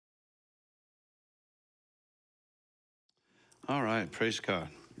All right, praise God.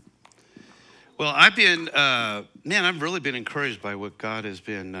 Well, I've really been encouraged by what God has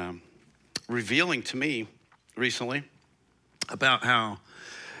been revealing to me recently about how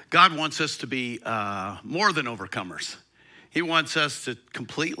God wants us to be more than overcomers. He wants us to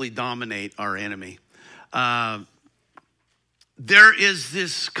completely dominate our enemy. There is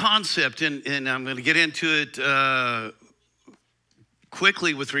this concept, and I'm going to get into it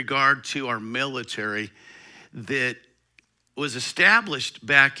quickly with regard to our military, that was established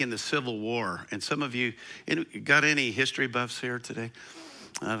back in the Civil War. And some of you, got any history buffs here today?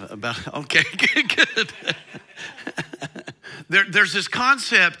 Okay, good. There's this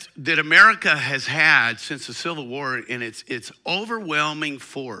concept that America has had since the Civil War, and it's overwhelming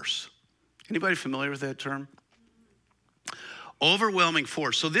force. Anybody familiar with that term? Overwhelming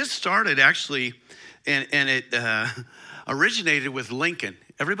force. So this started actually, and it originated with Lincoln.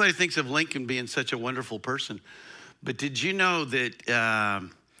 Everybody thinks of Lincoln being such a wonderful person. But did you know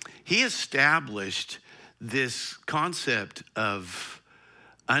that he established this concept of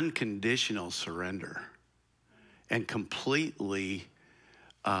unconditional surrender and completely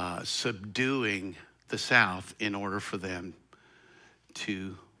subduing the South in order for them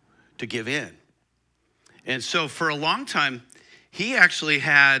to give in? And so for a long time, he actually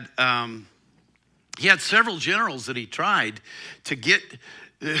had several generals that he tried to get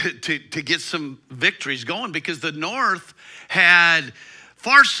to get some victories going, because the North had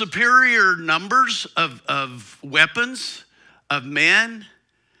far superior numbers of weapons, of men.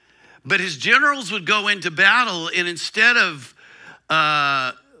 But his generals would go into battle, and instead of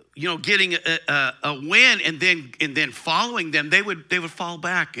getting a win and then following them, they would fall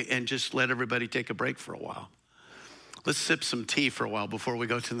back and just let everybody take a break for a while. Let's sip some tea for a while before we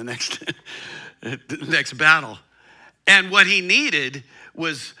go to the next battle. And what he needed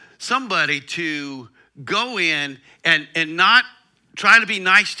was somebody to go in and not try to be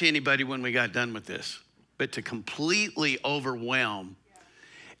nice to anybody when we got done with this, but to completely overwhelm.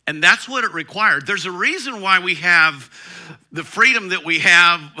 And that's what it required. There's a reason why we have the freedom that we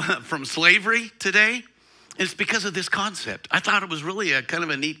have from slavery today. It's because of this concept. I thought it was really a kind of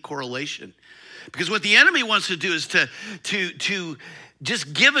a neat correlation. Because what the enemy wants to do is to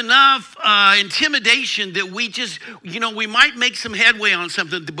just give enough intimidation that we just, we might make some headway on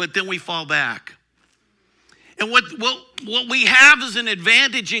something, but then we fall back. And what we have as an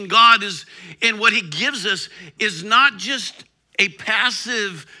advantage in God is, and what he gives us is not just a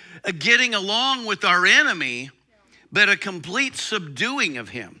passive getting along with our enemy, but a complete subduing of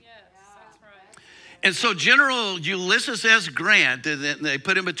him. Yes, that's right. And so General Ulysses S. Grant, and they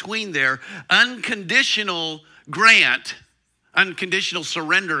put in between there, unconditional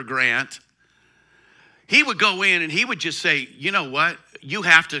surrender Grant, he would go in and he would just say, you know what? You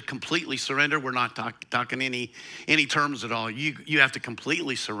have to completely surrender. We're not talking any terms at all. You have to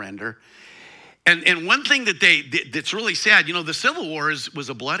completely surrender. And one thing that's really sad, the Civil War was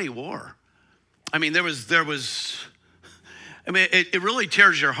a bloody war. I mean, it really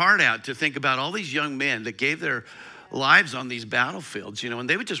tears your heart out to think about all these young men that gave their lives on these battlefields, and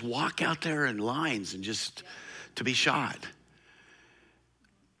they would just walk out there in lines and just to be shot.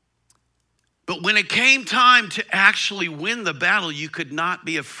 But when it came time to actually win the battle, you could not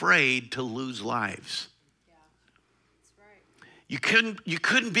be afraid to lose lives. You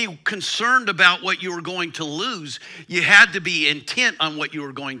couldn't be concerned about what you were going to lose. You had to be intent on what you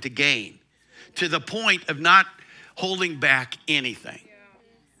were going to gain, to the point of not holding back anything.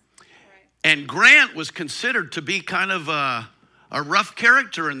 And Grant was considered to be kind of a rough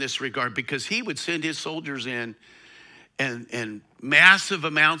character in this regard, because he would send his soldiers in and massive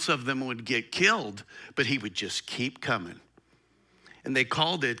amounts of them would get killed, but he would just keep coming. And they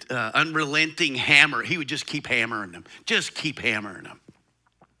called it unrelenting hammer. He would just keep hammering them,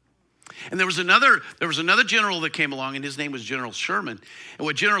 And there was another general that came along, and his name was General Sherman. And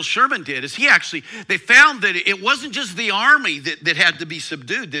what General Sherman did is they found that it wasn't just the army that had to be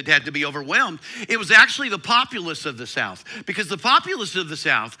subdued, that had to be overwhelmed. It was actually the populace of the South, because the populace of the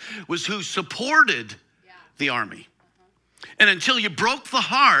South was who supported the army. And until you broke the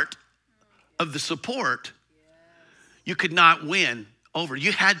heart of the support, you could not win over.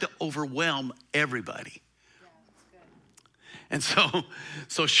 You had to overwhelm everybody. And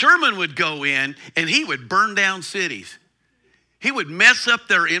so Sherman would go in and he would burn down cities. He would mess up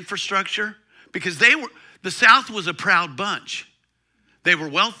their infrastructure, because the South was a proud bunch. They were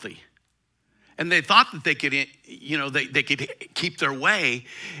wealthy. And they thought that they could, they could keep their way.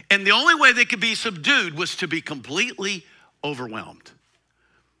 And the only way they could be subdued was to be completely overwhelmed.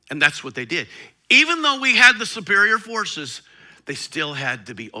 And that's what they did. Even though we had the superior forces, they still had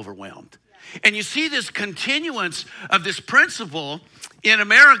to be overwhelmed. And you see this continuance of this principle in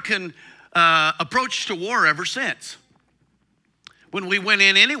American approach to war ever since. When we went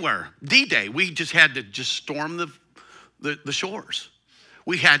in anywhere, D-Day, we just had to just storm the shores.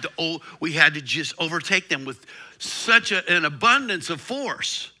 We had to just overtake them with such an abundance of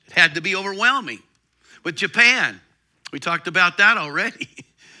force. It had to be overwhelming. With Japan, we talked about that already.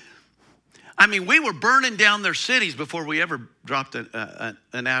 I mean, we were burning down their cities before we ever dropped an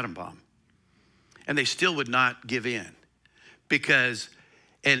atom bomb. And they still would not give in, because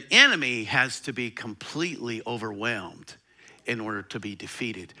an enemy has to be completely overwhelmed in order to be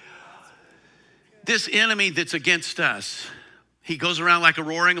defeated. This enemy that's against us, he goes around like a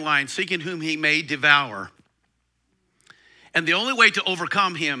roaring lion, seeking whom he may devour. And the only way to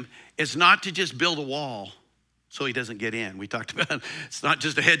overcome him is not to just build a wall so he doesn't get in. We talked about it's not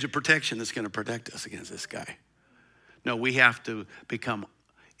just a hedge of protection that's going to protect us against this guy. No, we have to become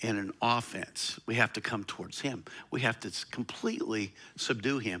in an offense. We have to come towards him. We have to completely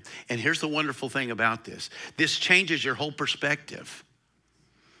subdue him. And here's the wonderful thing about this. This changes your whole perspective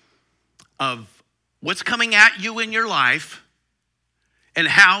of what's coming at you in your life and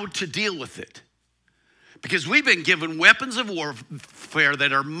how to deal with it. Because we've been given weapons of warfare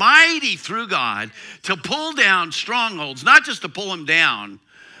that are mighty through God to pull down strongholds, not just to pull them down,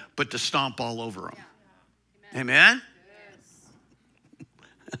 but to stomp all over them. Yeah. Amen?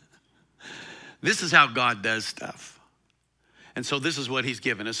 This is how God does stuff. And so this is what he's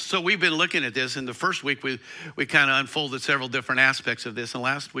given us. So we've been looking at this. In the first week, we kind of unfolded several different aspects of this. And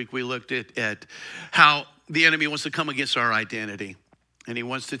last week, we looked at how the enemy wants to come against our identity. And he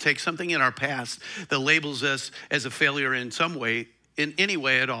wants to take something in our past that labels us as a failure in some way, in any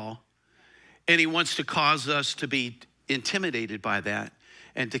way at all. And he wants to cause us to be intimidated by that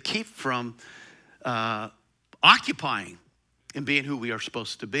and to keep from occupying and being who we are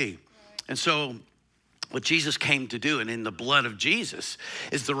supposed to be. And so what Jesus came to do, and in the blood of Jesus,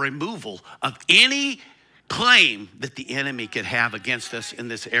 is the removal of any claim that the enemy could have against us in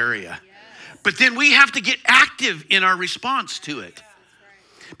this area. But then we have to get active in our response to it.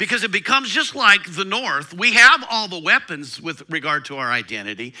 Because it becomes just like the North. We have all the weapons with regard to our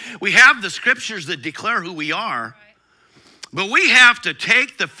identity. We have the scriptures that declare who we are. But we have to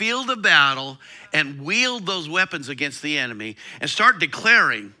take the field of battle and wield those weapons against the enemy and start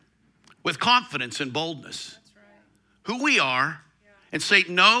declaring with confidence and boldness who we are, and say,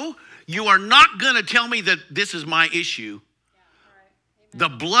 no, you are not going to tell me that this is my issue. The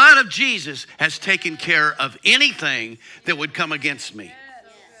blood of Jesus has taken care of anything that would come against me.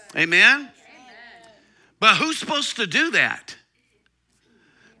 Amen? But who's supposed to do that?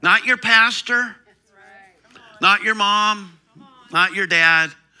 Not your pastor, not your mom, not your dad,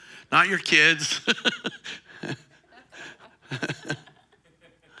 not your kids.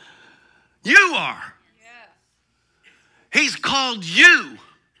 You are. He's called you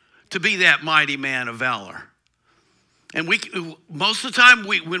to be that mighty man of valor. And most of the time,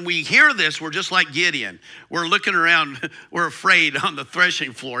 when we hear this, we're just like Gideon. We're looking around, we're afraid on the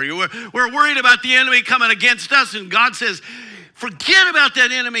threshing floor. We're worried about the enemy coming against us, and God says, forget about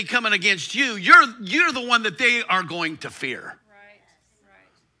that enemy coming against you. You're the one that they are going to fear. Right.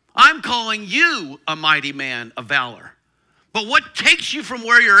 I'm calling you a mighty man of valor. But what takes you from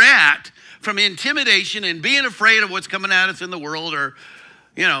where you're at, from intimidation and being afraid of what's coming at us in the world, or,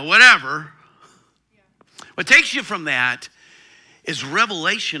 whatever, what takes you from that is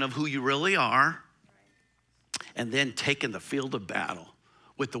revelation of who you really are, and then taking the field of battle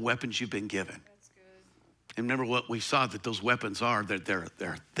with the weapons you've been given. That's good. And remember what we saw that those weapons are.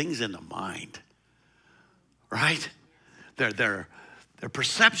 They're things in the mind, right? They're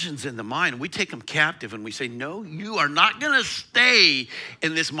perceptions in the mind. We take them captive and we say, no, you are not going to stay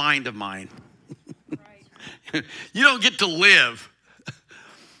in this mind of mine. Right. You don't get to live.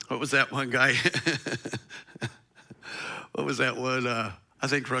 What was that one guy? What was that one? I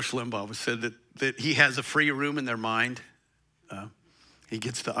think Rush Limbaugh said that he has a free room in their mind. He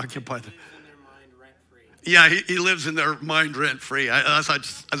gets to occupy the... Yeah, he lives in their mind rent-free. That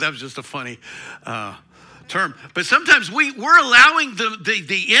was just a funny term. But sometimes we're allowing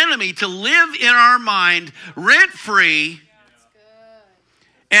the enemy to live in our mind rent-free,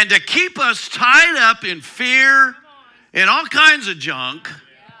 and to keep us tied up in fear and all kinds of junk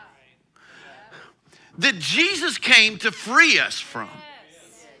that Jesus came to free us from.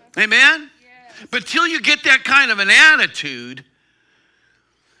 Amen? But till you get that kind of an attitude,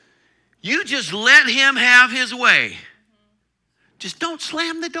 you just let him have his way. Just don't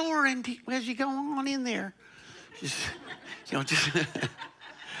slam the door as you go on in there. Just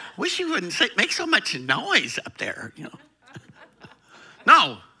wish you wouldn't make so much noise up there,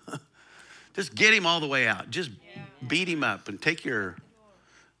 No. Just get him all the way out. Just beat him up and take your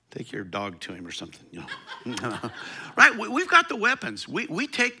dog to him or something. You know. Right? We've got the weapons. We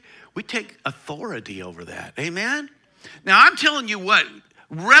take authority over that. Amen? Now, I'm telling you what,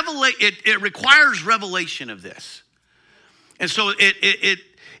 it requires revelation of this. And so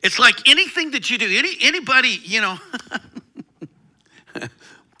it's like anything that you do, anybody, you know.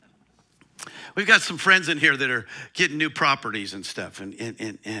 We've got some friends in here that are getting new properties and stuff. And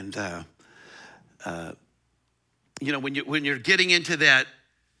you know, when you're getting into that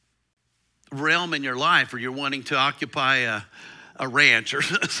realm in your life, or you're wanting to occupy a ranch or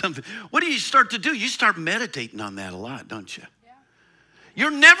something, what do you start to do? You start meditating on that a lot, don't you? Yeah.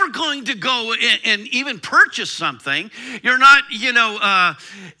 You're never going to go and even purchase something. You're not, you know,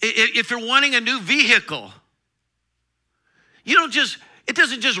 if you're wanting a new vehicle, you don't just, it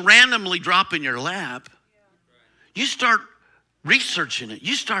doesn't just randomly drop in your lap. You start researching it.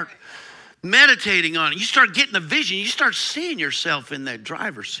 You start meditating on it. You start getting a vision. You start seeing yourself in that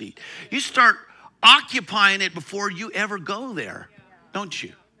driver's seat. You start occupying it before you ever go there, don't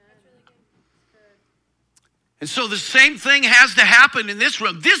you? And so the same thing has to happen in this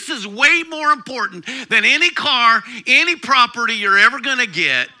room. This is way more important than any car, any property you're ever going to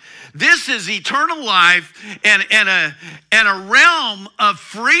get. This is eternal life and a realm of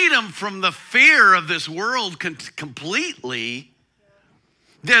freedom from the fear of this world completely,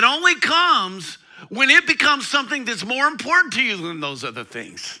 that only comes when it becomes something that's more important to you than those other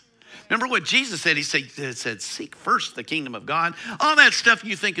things. Remember what Jesus said? He said, seek first the kingdom of God. All that stuff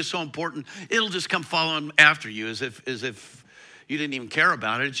you think is so important, it'll just come following after you as if you didn't even care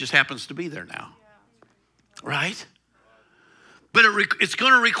about it. It just happens to be there now. Right? But it's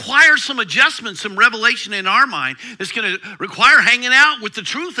going to require some adjustment, some revelation in our mind. It's going to require hanging out with the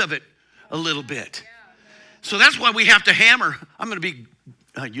truth of it a little bit. So that's why we have to hammer. I'm going to be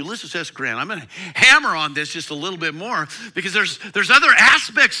Ulysses S. Grant. I'm going to hammer on this just a little bit more, because there's other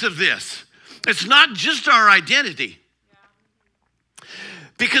aspects of this. It's not just our identity.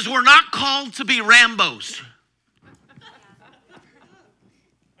 Because we're not called to be Rambos.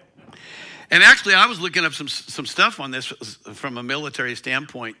 And actually, I was looking up some stuff on this from a military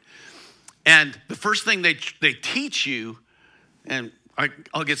standpoint. And the first thing they teach you, and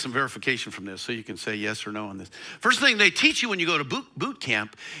I'll get some verification from this so you can say yes or no on this. First thing they teach you when you go to boot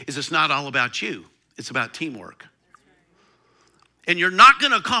camp is it's not all about you. It's about teamwork. And you're not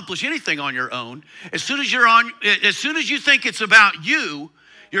going to accomplish anything on your own. As soon as you think it's about you,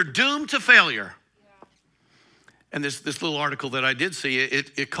 you're doomed to failure. And this little article that I did see,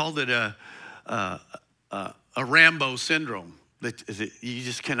 it called it a Rambo syndrome that you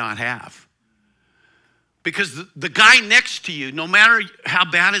just cannot have. Because the guy next to you, no matter how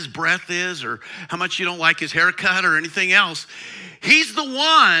bad his breath is or how much you don't like his haircut or anything else, he's the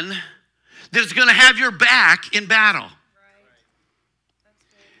one that's going to have your back in battle.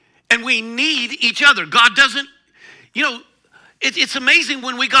 And we need each other. God doesn't, you know, it's amazing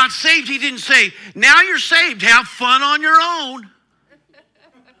when we got saved, he didn't say, now you're saved, have fun on your own.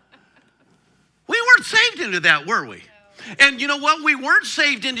 We weren't saved into that, were we? And you know what? We weren't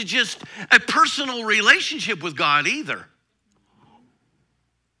saved into just a personal relationship with God either.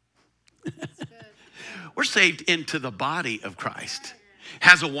 We're saved into the body of Christ.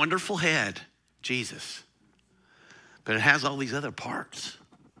 Has a wonderful head, Jesus. But it has all these other parts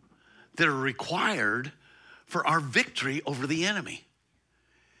that are required for our victory over the enemy.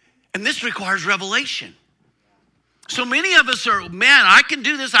 And this requires revelation. So many of us are, man, I can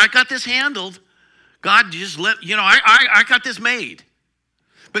do this. I got this handled. God just I got this made.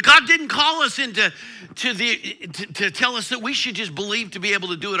 But God didn't call us to tell us that we should just believe to be able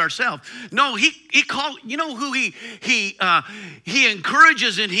to do it ourselves. No, he called, you know who he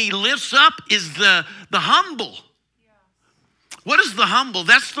encourages and he lifts up is the humble. What is the humble?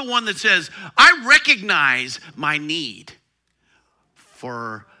 That's the one that says, I recognize my need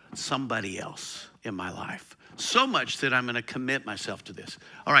for somebody else in my life. So much that I'm going to commit myself to this.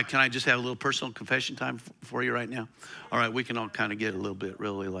 All right, can I just have a little personal confession time for you right now? All right, we can all kind of get a little bit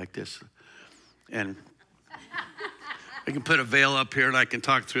really like this. And I can put a veil up here and I can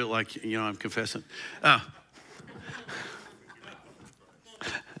talk through it like, you know, I'm confessing.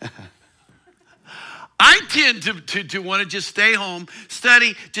 I tend to want to just stay home,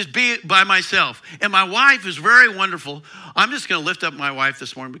 study, just be by myself. And my wife is very wonderful. I'm just going to lift up my wife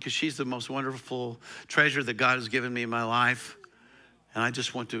this morning because she's the most wonderful treasure that God has given me in my life. And I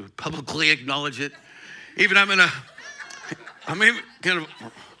just want to publicly acknowledge it. I'm even going to,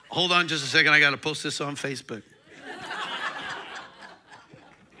 hold on just a second. I got to post this on Facebook.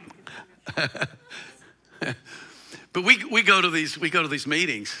 But we go to these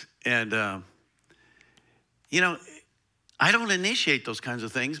meetings. And, I don't initiate those kinds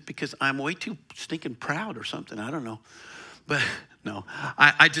of things because I'm way too stinking proud or something. I don't know. But no,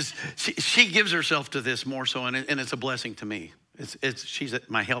 I just, she gives herself to this more so, and it's a blessing to me. She's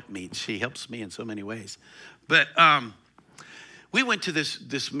my helpmeet. She helps me in so many ways. But we went to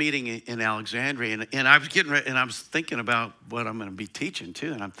this meeting in Alexandria, and I was getting ready, and I was thinking about what I'm going to be teaching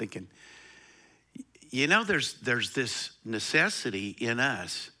too. And I'm thinking, there's this necessity in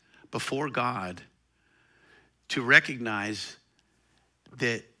us before God to recognize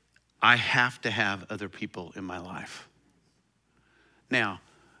that I have to have other people in my life. Now,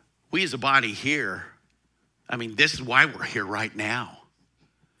 we as a body here, this is why we're here right now.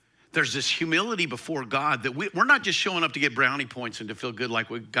 There's this humility before God that we're not just showing up to get brownie points and to feel good like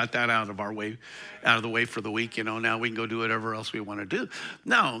we got that out of the way for the week. Now we can go do whatever else we want to do.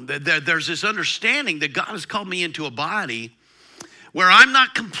 No, there's this understanding that God has called me into a body where I'm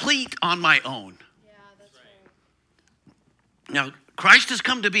not complete on my own. Yeah, that's right. Now, Christ has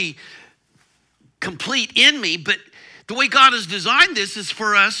come to be complete in me, but the way God has designed this is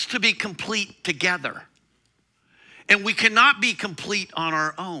for us to be complete together. And we cannot be complete on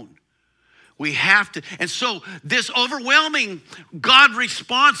our own. We have to. And so this overwhelming God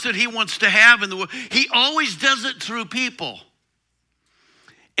response that he wants to have in the world, he always does it through people.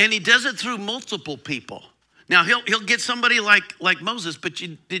 And he does it through multiple people. Now, he'll get somebody like Moses, but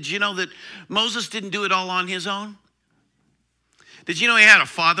did you know that Moses didn't do it all on his own? Did you know he had a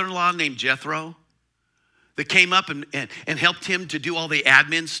father-in-law named Jethro that came up and helped him to do all the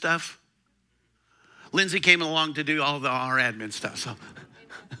admin stuff? Lindsay came along to do all our admin stuff.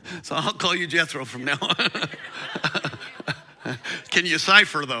 So I'll call you Jethro from now on. Can you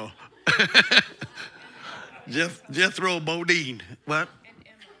cipher, though? Jethro Bodine. What?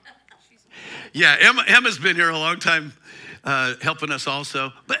 Yeah, Emma's been here a long time helping us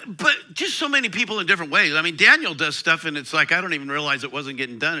also. But just so many people in different ways. Daniel does stuff, and it's like I don't even realize it wasn't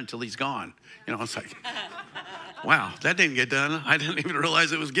getting done until he's gone. It's like, wow, that didn't get done. I didn't even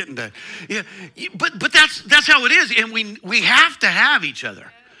realize it was getting done. Yeah, but that's how it is, and we have to have each other.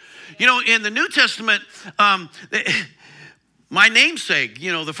 In the New Testament, my namesake,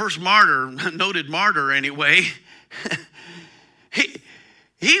 the first martyr, noted martyr anyway,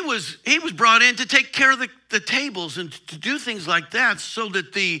 he was brought in to take care of the tables and to do things like that so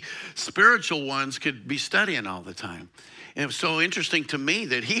that the spiritual ones could be studying all the time. And it was so interesting to me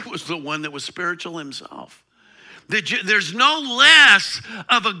that he was the one that was spiritual himself. There's no less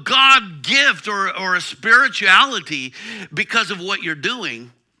of a God gift or a spirituality because of what you're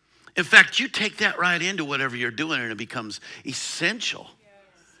doing. In fact, you take that right into whatever you're doing and it becomes essential.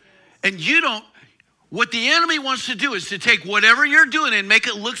 And what the enemy wants to do is to take whatever you're doing and make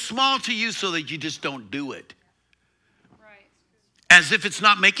it look small to you so that you just don't do it. Right. As if it's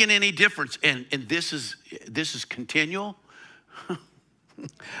not making any difference. And this is continual.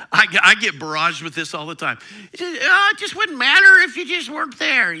 I get barraged with this all the time. It just wouldn't matter if you just weren't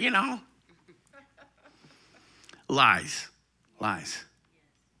there, Lies.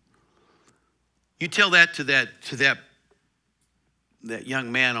 You tell that to that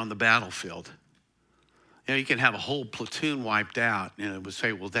young man on the battlefield. You can have a whole platoon wiped out, and it would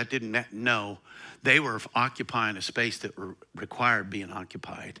say, well, that didn't, no. They were occupying a space that required being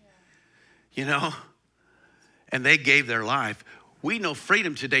occupied, and they gave their life. We know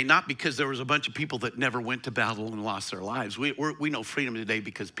freedom today not because there was a bunch of people that never went to battle and lost their lives. We know freedom today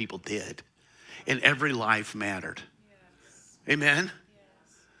because people did, and every life mattered. Yes. Amen?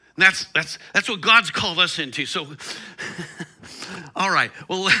 Yes. And that's what God's called us into. So, all right.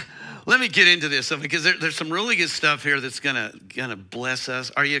 Well, let me get into this because there's some really good stuff here that's gonna bless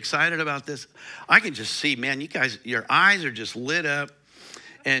us. Are you excited about this? I can just see, man, you guys, your eyes are just lit up,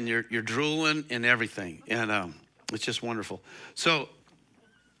 and you're drooling and everything, and it's just wonderful. So,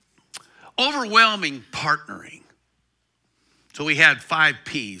 overwhelming partnering. So we had 5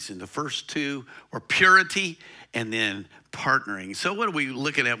 P's, and the first 2 were purity and then partnering. So what are we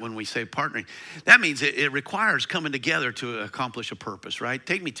looking at when we say partnering? That means it requires coming together to accomplish a purpose, right?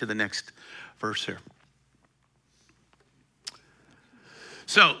 Take me to the next verse here.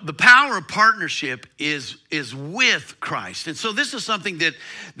 So the power of partnership is with Christ. And so this is something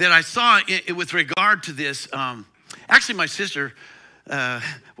that I saw with regard to this. Actually, my sister,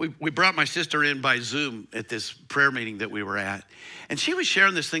 we brought my sister in by Zoom at this prayer meeting that we were at. And she was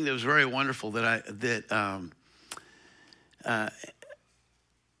sharing this thing that was very wonderful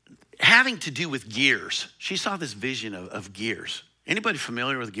having to do with gears. She saw this vision of gears. Anybody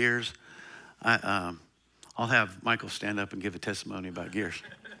familiar with gears? I'll have Michael stand up and give a testimony about gears.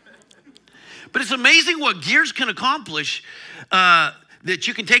 But it's amazing what gears can accomplish that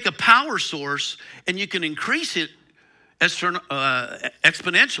you can take a power source and you can increase it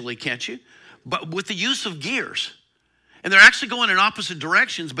exponentially, can't you? But with the use of gears. And they're actually going in opposite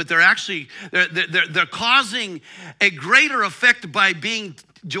directions, but they're causing a greater effect by being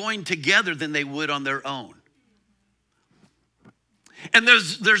joined together than they would on their own. And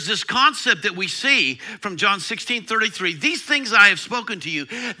there's this concept that we see from John 16:33. These things I have spoken to you,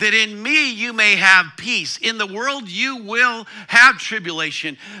 that in me you may have peace. In the world you will have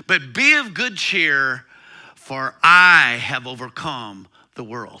tribulation, but be of good cheer, for I have overcome the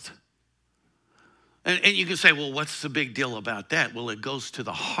world. And you can say, well, what's the big deal about that? Well, it goes to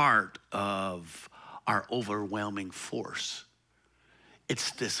the heart of our overwhelming force. It's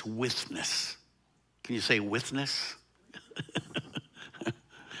this witness. Can you say witness?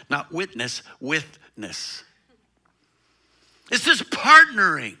 Not witness, witness. It's this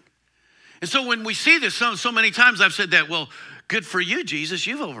partnering. And so when we see this, so many times I've said that, well, good for you, Jesus,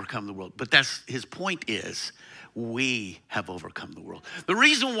 you've overcome the world. But that's his point is, we have overcome the world. The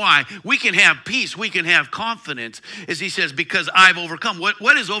reason why we can have peace, we can have confidence, is he says, because I've overcome.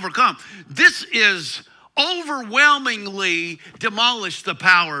 What is overcome? This is overwhelmingly demolished the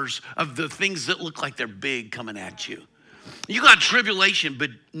powers of the things that look like they're big coming at you. You got tribulation, but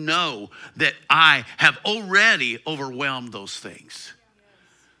know that I have already overwhelmed those things.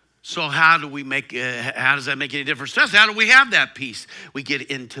 So how does that make any difference to us? How do we have that peace? We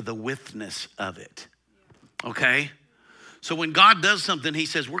get into the witness of it. Okay? So when God does something, he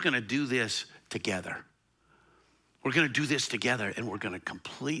says, we're going to do this together. We're going to do this together, and we're going to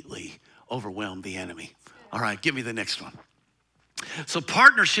completely overwhelm the enemy. All right, give me the next one. So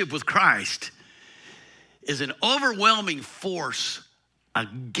partnership with Christ is an overwhelming force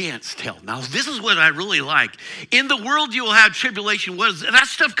against hell. Now, this is what I really like. In the world, you will have tribulation. What is that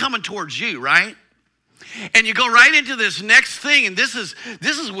stuff coming towards you, right? And you go right into this next thing, and this is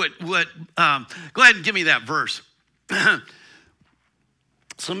what go ahead and give me that verse.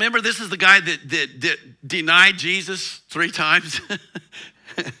 So remember, this is the guy that denied Jesus 3 times.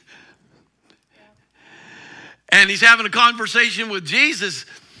 And he's having a conversation with Jesus,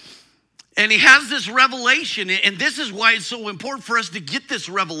 and he has this revelation, and this is why it's so important for us to get this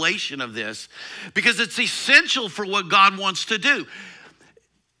revelation of this, because it's essential for what God wants to do.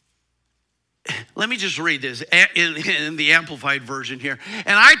 Let me just read this in the Amplified version here.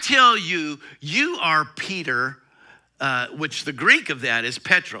 And I tell you, you are Peter, which the Greek of that is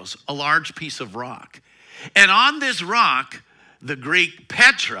Petros, a large piece of rock. And on this rock, the Greek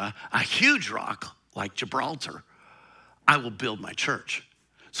Petra, a huge rock like Gibraltar, I will build my church.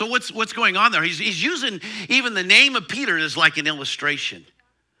 So what's going on there? He's using even the name of Peter as like an illustration.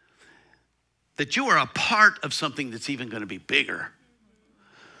 That you are a part of something that's even going to be bigger.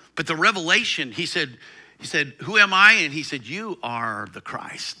 But the revelation, he said, who am I? And he said, you are the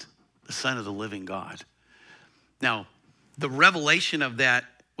Christ, the Son of the living God. Now, the revelation of that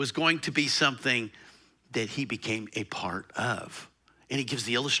was going to be something that he became a part of. And he gives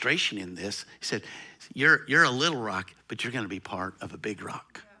the illustration in this. He said, you're a little rock, but you're going to be part of a big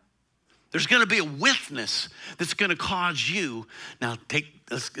rock. There's going to be a witness that's going to cause you. Now,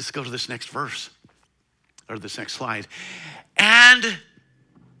 let's go to this next verse, or this next slide. And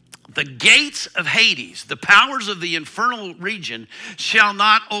the gates of Hades, the powers of the infernal region, shall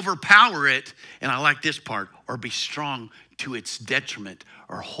not overpower it, and I like this part, or be strong to its detriment,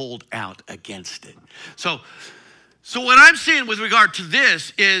 or hold out against it. So what I'm saying with regard to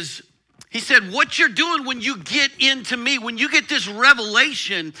this is, he said, what you're doing when you get into me, when you get this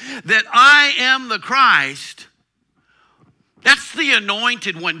revelation that I am the Christ, that's the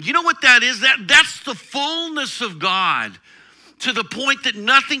anointed one. You know what that is? That's the fullness of God, to the point that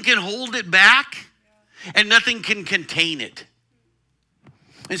nothing can hold it back and nothing can contain it.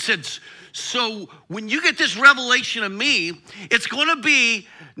 It said, so when you get this revelation of me, it's going to be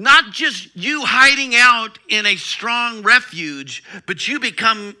not just you hiding out in a strong refuge, but you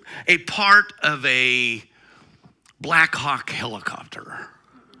become a part of a Black Hawk helicopter,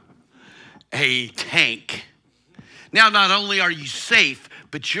 a tank. Now, not only are you safe,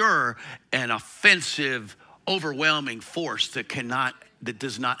 but you're an offensive, overwhelming force that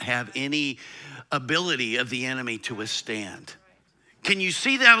does not have any ability of the enemy to withstand. Can you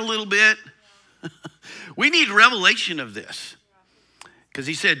see that a little bit? We need revelation of this. Because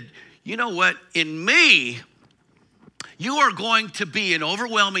he said, you know what? In me, you are going to be an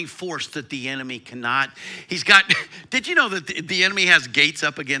overwhelming force that the enemy cannot. Did you know that the enemy has gates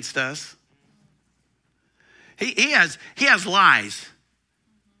up against us? He has lies.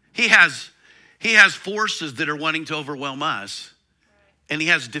 He has forces that are wanting to overwhelm us. And he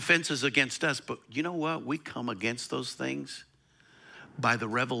has defenses against us. But you know what? We come against those things by the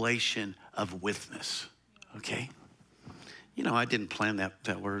revelation of witness. Okay? You know, I didn't plan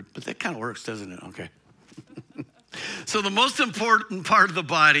that word, but that kind of works, doesn't it? Okay. So the most important part of the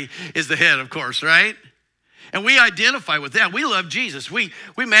body is the head, of course, right? And we identify with that. We love Jesus. We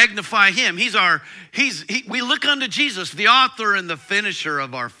magnify him. We look unto Jesus, the author and the finisher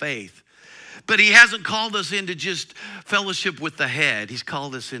of our faith. But he hasn't called us into just fellowship with the head. He's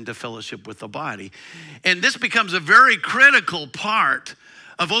called us into fellowship with the body. And this becomes a very critical part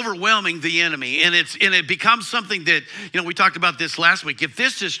of overwhelming the enemy. And it becomes something that, we talked about this last week. If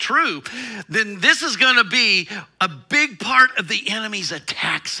this is true, then this is going to be a big part of the enemy's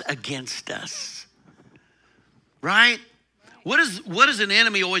attacks against us. Right? What is an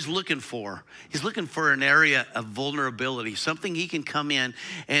enemy always looking for? He's looking for an area of vulnerability, something he can come in,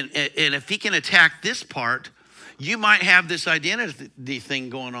 and if he can attack this part, you might have this identity thing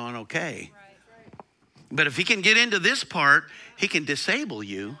going on okay. Right. But if he can get into this part, he can disable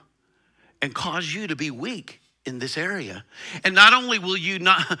you and cause you to be weak in this area. And not only will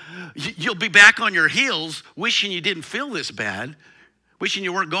you'll be back on your heels wishing you didn't feel this bad, wishing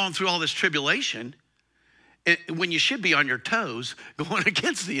you weren't going through all this tribulation, when you should be on your toes going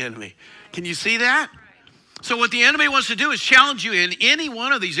against the enemy. Can you see that? So what the enemy wants to do is challenge you in any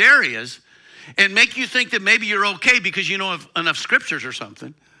one of these areas and make you think that maybe you're okay because you know enough scriptures or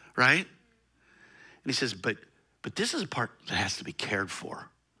something, right? And he says, but this is a part that has to be cared for.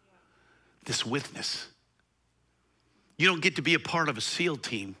 This witness. You don't get to be a part of a SEAL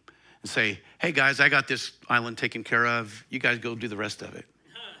team and say, hey guys, I got this island taken care of. You guys go do the rest of it.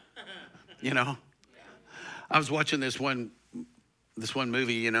 You know? I was watching this one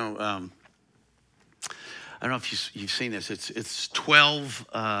movie, I don't know if you've seen this. It's 12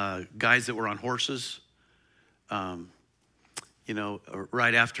 guys that were on horses, right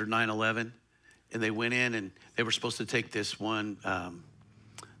after 9/11. And they went in and they were supposed to take this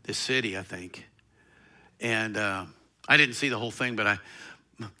city, I think. And I didn't see the whole thing, but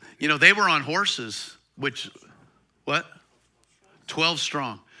they were on horses, 12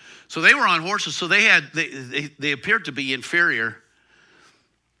 strong. So they were on horses, so they appeared to be inferior.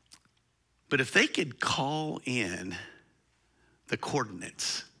 But if they could call in the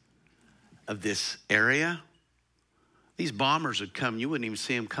coordinates of this area, these bombers would come. You wouldn't even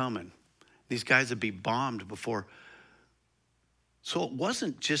see them coming. These guys would be bombed before. So it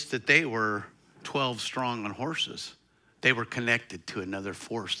wasn't just that they were 12 strong on horses. They were connected to another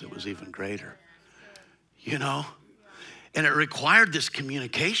force that was even greater. And it required this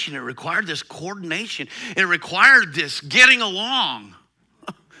communication. It required this coordination. It required this getting along,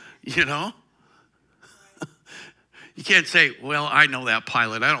 You can't say, well, I know that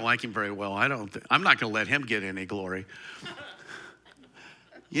pilot. I don't like him very well. I'm not going to let him get any glory.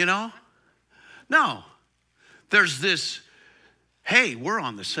 No. There's this, hey, we're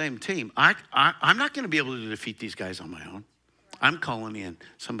on the same team. I'm not going to be able to defeat these guys on my own. I'm calling in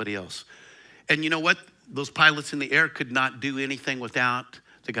somebody else. And you know what? Those pilots in the air could not do anything without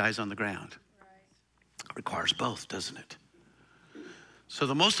the guys on the ground. Right. It requires both, doesn't it? So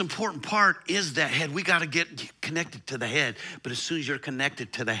the most important part is that head. We got to get connected to the head. But as soon as you're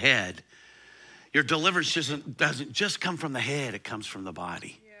connected to the head, your deliverance doesn't just come from the head. It comes from the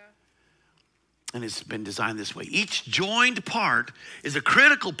body. Yeah. And it's been designed this way. Each joined part is a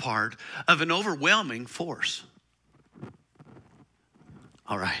critical part of an overwhelming force.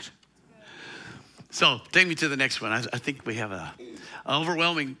 All right. So take me to the next one. I think we have an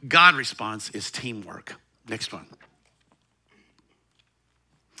overwhelming God response is teamwork. Next one.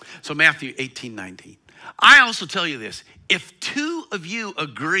 So Matthew 18:19. I also tell you this. If two of you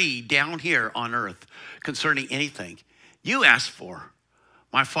agree down here on earth concerning anything you ask for,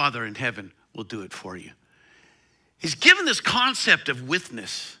 my Father in heaven will do it for you. He's given this concept of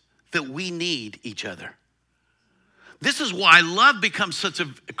witness that we need each other. This is why love becomes such a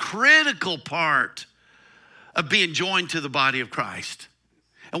critical part of being joined to the body of Christ.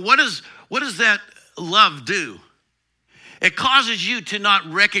 And what does that love do? It causes you to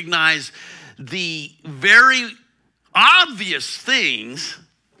not recognize the very obvious things.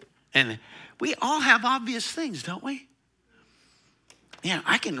 And we all have obvious things, don't we? Yeah,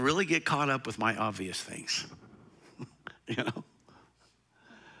 I can really get caught up with my obvious things.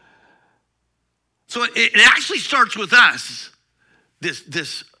 So it actually starts with us,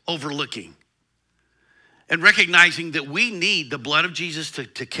 this overlooking and recognizing that we need the blood of Jesus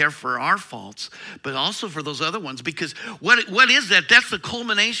to care for our faults, but also for those other ones. Because what is that? That's the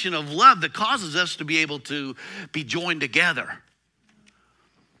culmination of love that causes us to be able to be joined together.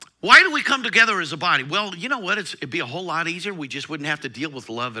 Why do we come together as a body? Well, you know what? It'd be a whole lot easier. We just wouldn't have to deal with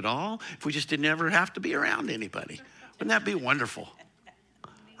love at all if we just didn't ever have to be around anybody. Wouldn't that be wonderful?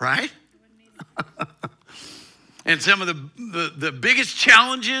 right? And some of the biggest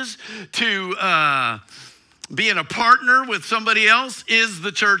challenges to being a partner with somebody else is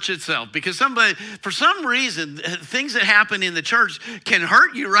the church itself. Because for some reason, things that happen in the church can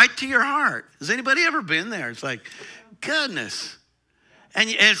hurt you right to your heart. Has anybody ever been there? It's like, goodness. And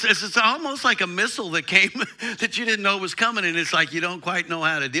it's almost like a missile that came that you didn't know was coming, and it's like you don't quite know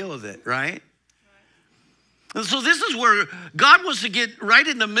how to deal with it, right? And so this is where God wants to get right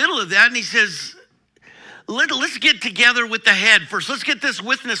in the middle of that, and he says, let's get together with the head first. Let's get this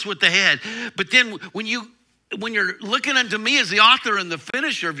witness with the head. But then when you're looking unto me as the author and the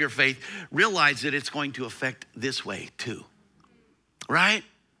finisher of your faith, realize that it's going to affect this way too, right?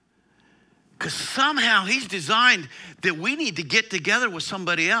 Because somehow he's designed that we need to get together with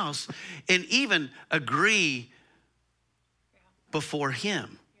somebody else and even agree before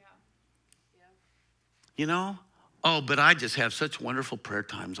him. You know? Oh, but I just have such wonderful prayer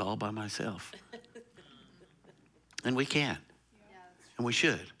times all by myself. And we can. And we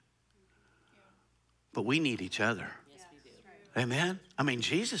should. But we need each other. Yes, we do. Amen? I mean,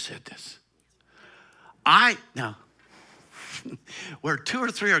 Jesus said this. Now, where 2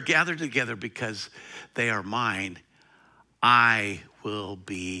 or 3 are gathered together because they are mine, I will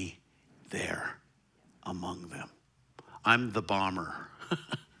be there among them. I'm the bomber.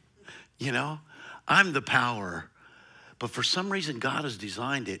 You know, I'm the power. But for some reason, God has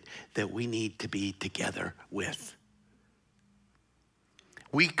designed it that we need to be together with.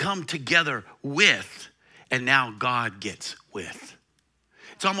 We come together with, and now God gets with.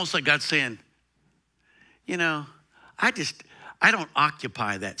 It's almost like God saying, you know, I don't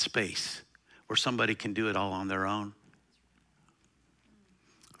occupy that space where somebody can do it all on their own.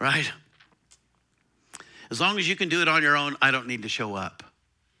 Right? As long as you can do it on your own, I don't need to show up.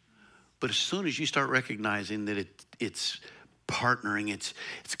 But as soon as you start recognizing that it's partnering, it's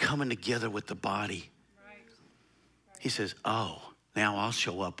coming together with the body, he says, oh, now I'll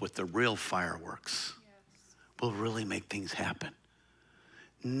show up with the real fireworks. Yes. We'll really make things happen.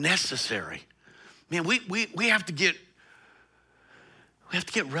 Necessary. Man, we have to get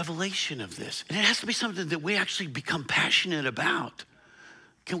revelation of this. And it has to be something that we actually become passionate about.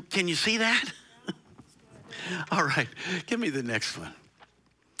 Can you see that? All right, give me the next one.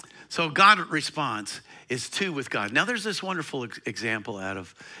 So God's response is 2 with God. Now there's this wonderful example out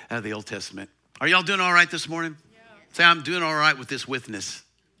of the Old Testament. Are y'all doing all right this morning? Yeah. Say, I'm doing all right with this witness.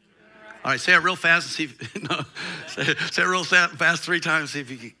 All right, say it real fast and see if, no, say it real fast 3 times, see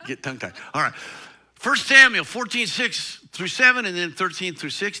if you can get tongue-tied. All right, 1 Samuel 14:6-7, and then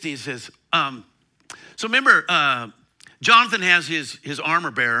 13-16 says, so remember, Jonathan has his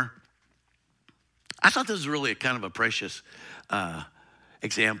armor bearer. I thought this was really kind of a precious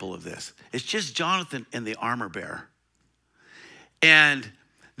example of this. It's just Jonathan and the armor bearer. And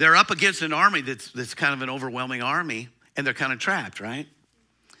they're up against an army that's kind of an overwhelming army, and they're kind of trapped, right?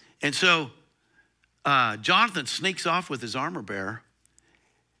 And so Jonathan sneaks off with his armor bearer,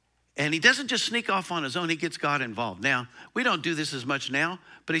 and he doesn't just sneak off on his own, he gets God involved. Now, we don't do this as much now,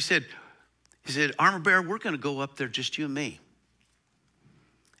 but he said, armor bearer, we're gonna go up there, just you and me.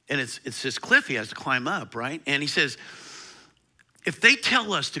 And it's this cliff he has to climb up, right? And he says, if they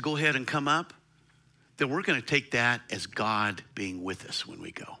tell us to go ahead and come up, then we're gonna take that as God being with us when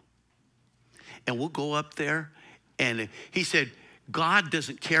we go. And we'll go up there, and he said, God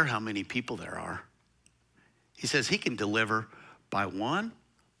doesn't care how many people there are. He says he can deliver by 1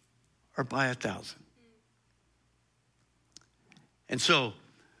 or by 1,000. And so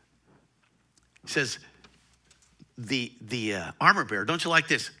he says, the armor bearer, don't you like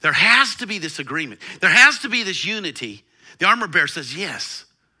this? There has to be this agreement. There has to be this unity. The armor bearer says yes.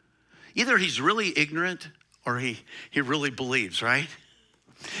 Either he's really ignorant or he really believes, right?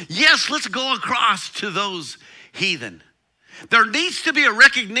 Yes, let's go across to those heathen. There needs to be a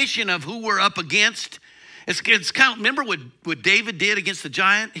recognition of who we're up against. It's kind of, remember what David did against the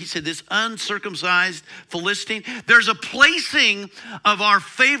giant? He said, this uncircumcised Philistine. There's a placing of our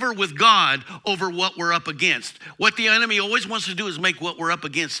favor with God over what we're up against. What the enemy always wants to do is make what we're up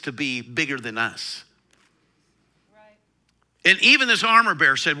against to be bigger than us. Right. And even this armor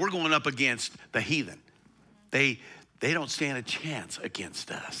bearer said, we're going up against the heathen. They don't stand a chance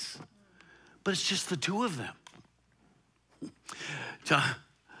against us. But it's just the 2 of them.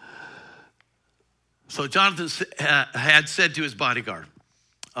 So Jonathan had said to his bodyguard,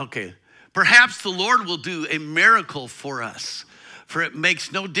 okay, perhaps the Lord will do a miracle for us, for it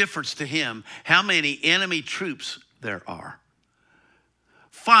makes no difference to him how many enemy troops there are.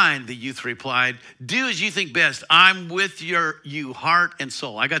 Fine, the youth replied. Do as you think best. I'm with you heart and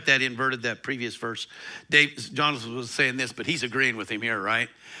soul. I got that inverted, that previous verse. Jonathan was saying this, but he's agreeing with him here, right?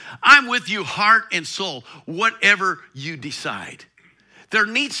 I'm with you heart and soul, whatever you decide. There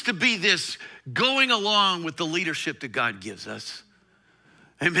needs to be this going along with the leadership that God gives us.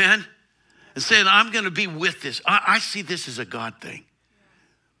 Amen? And saying, I'm going to be with this. I see this as a God thing.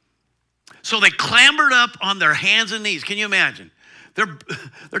 So they clambered up on their hands and knees. Can you imagine?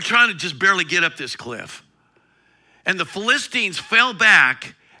 They're trying to just barely get up this cliff. And the Philistines fell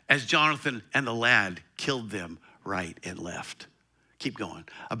back as Jonathan and the lad killed them right and left. Keep going.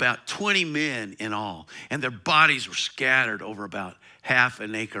 About 20 men in all. And their bodies were scattered over about half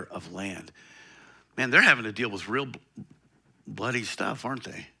an acre of land. Man, they're having to deal with real bloody stuff, aren't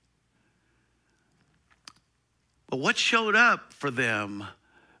they? But what showed up for them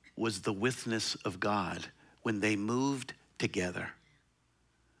was the witness of God when they moved together.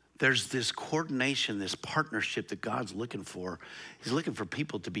 There's this coordination, this partnership that God's looking for. He's looking for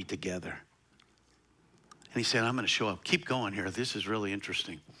people to be together. And he said, I'm going to show up. Keep going here. This is really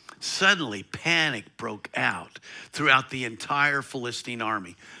interesting. Suddenly, panic broke out throughout the entire Philistine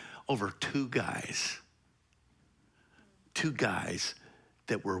army over two guys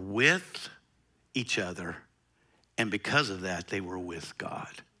that were with each other, and because of that, they were with God.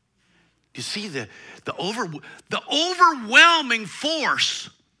 You see the overwhelming force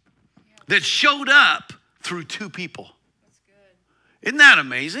that showed up through two people. That's good. Isn't that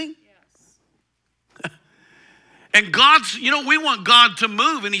amazing? Yes. And God's, we want God to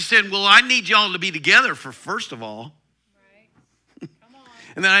move. And he said, well, I need y'all to be together first of all. Right. Come on.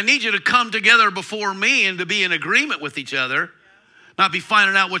 And then I need you to come together before me and to be in agreement with each other. Yeah. Not be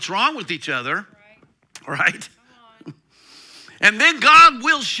finding out what's wrong with each other. Right? And then God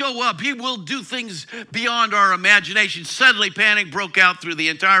will show up. He will do things beyond our imagination. Suddenly panic broke out through the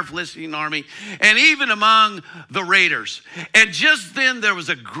entire Philistine army and even among the raiders. And just then there was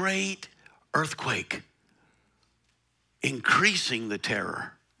a great earthquake, increasing the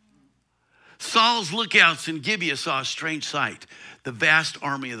terror. Saul's lookouts in Gibeah saw a strange sight. The vast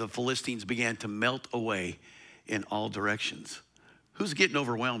army of the Philistines began to melt away in all directions. Who's getting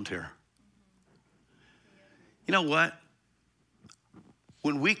overwhelmed here? You know what?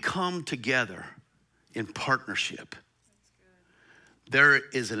 When we come together in partnership, there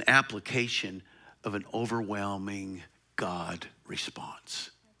is an application of an overwhelming God response.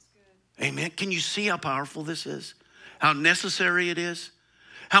 Amen. Can you see how powerful this is? How necessary it is?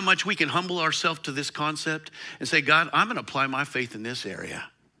 How much we can humble ourselves to this concept and say, God, I'm going to apply my faith in this area.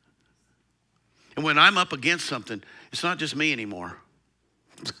 And when I'm up against something, it's not just me anymore.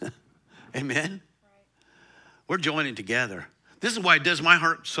 Amen. We're joining together. This is why it does my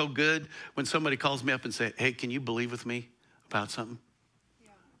heart so good when somebody calls me up and say, hey, can you believe with me about something?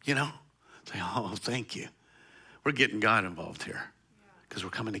 Yeah. Say, oh, thank you. We're getting God involved here because we're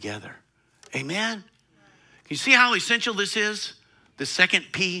coming together. Amen? Can you see how essential this is? The second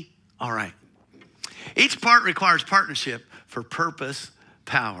P? All right. Each part requires partnership for purpose,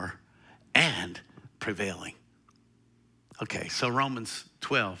 power, and prevailing. Okay, so Romans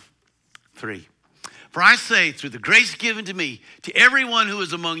 12:3. For I say, through the grace given to me, to everyone who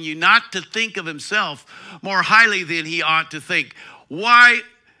is among you, not to think of himself more highly than he ought to think. Why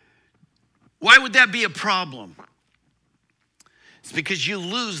would that be a problem? It's because you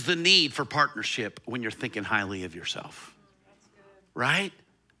lose the need for partnership when you're thinking highly of yourself. Right?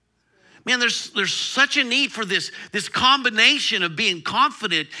 Man, there's such a need for this combination of being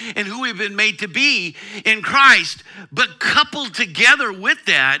confident in who we've been made to be in Christ. But coupled together with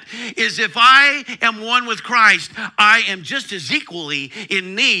that is if I am one with Christ, I am just as equally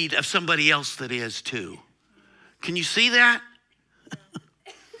in need of somebody else that is too. Can you see that?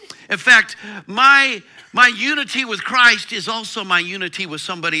 In fact, my unity with Christ is also my unity with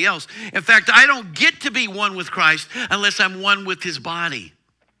somebody else. In fact, I don't get to be one with Christ unless I'm one with his body.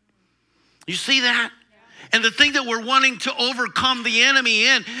 You see that? And the thing that we're wanting to overcome the enemy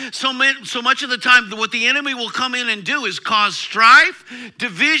in, so much of the time, what the enemy will come in and do is cause strife,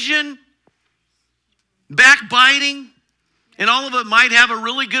 division, backbiting, and all of it might have a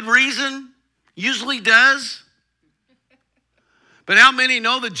really good reason, usually does. But how many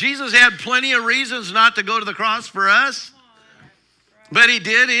know that Jesus had plenty of reasons not to go to the cross for us? But he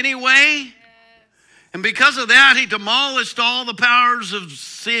did anyway. And because of that, he demolished all the powers of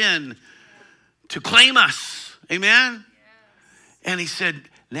sin to claim us. Amen? And he said,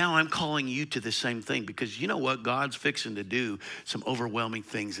 now I'm calling you to the same thing, because you know what? God's fixing to do some overwhelming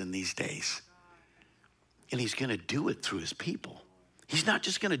things in these days. And he's going to do it through his people. He's not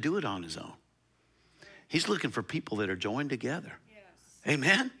just going to do it on his own. He's looking for people that are joined together.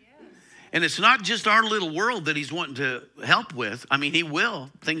 Amen? Yes. And it's not just our little world that he's wanting to help with. I mean, he will.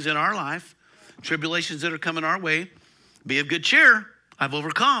 Things in our life, tribulations that are coming our way. Be of good cheer. I've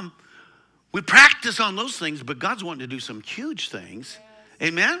overcome. We practice on those things, but God's wanting to do some huge things. Yes.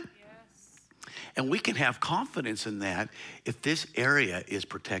 Amen? Yes. And we can have confidence in that if this area is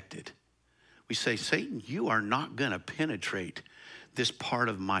protected. We say, Satan, you are not going to penetrate this part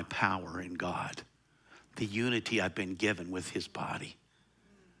of my power in God, the unity I've been given with his body.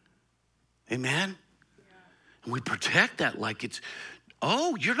 Amen? Yeah. And we protect that like it's,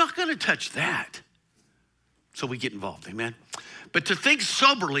 oh, you're not going to touch that. So we get involved, amen? But to think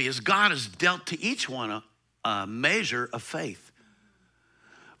soberly as God has dealt to each one a measure of faith.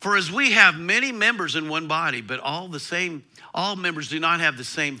 For as we have many members in one body, but all members do not have the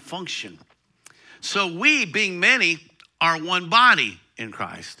same function. So we, being many, are one body in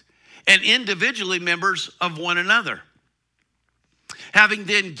Christ, and individually members of one another. Having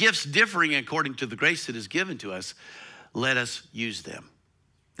then gifts differing according to the grace that is given to us, let us use them.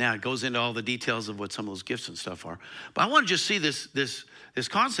 Now, it goes into all the details of what some of those gifts and stuff are. But I want to just see this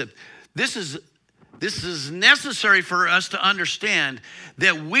concept. This is necessary for us to understand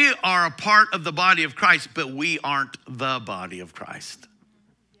that we are a part of the body of Christ, but we aren't the body of Christ.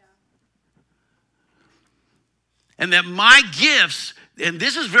 Yeah. And that my gifts, and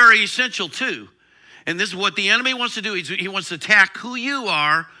this is very essential too, and this is what the enemy wants to do. He wants to attack who you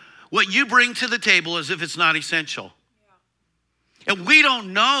are, what you bring to the table as if it's not essential. Yeah. And we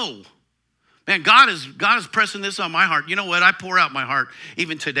don't know. Man, God is pressing this on my heart. You know what? I pour out my heart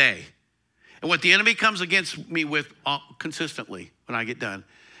even today. And what the enemy comes against me with consistently when I get done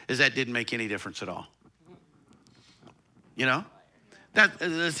is that didn't make any difference at all. You know?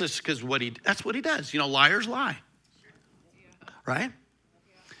 That's just because that's what he does. You know, liars lie. Right?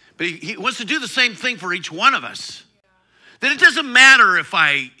 But he wants to do the same thing for each one of us. That it doesn't matter if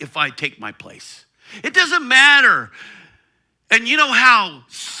I take my place. It doesn't matter. And you know how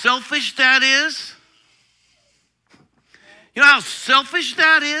selfish that is? You know how selfish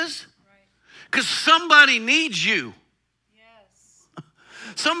that is? Because somebody needs you. Yes.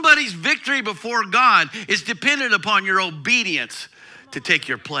 Somebody's victory before God is dependent upon your obedience to take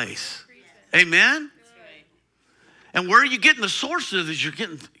your place. Amen? Good. And where are you getting the source of this? You're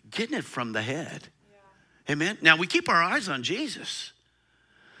getting it from the head. Yeah. Amen? Now, we keep our eyes on Jesus.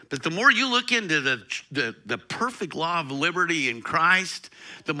 But the more you look into the perfect law of liberty in Christ,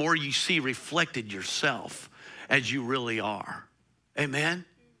 the more you see reflected yourself as you really are. Amen?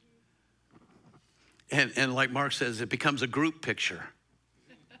 And like Mark says, it becomes a group picture.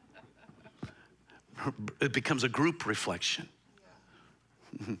 It becomes a group reflection.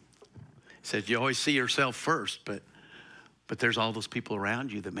 He said, you always see yourself first, but there's all those people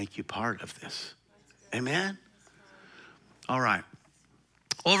around you that make you part of this. Amen? All right.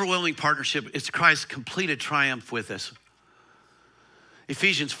 Overwhelming partnership. It's Christ's completed triumph with us.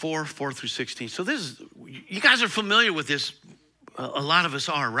 Ephesians 4:4-16. So you guys are familiar with this. A lot of us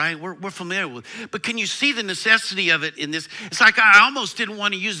are, right? We're familiar with it. But can you see the necessity of it in this? It's like I almost didn't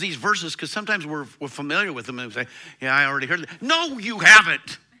want to use these verses because sometimes we're familiar with them and we say, yeah, I already heard it. No, you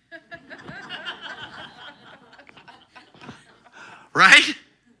haven't. Right?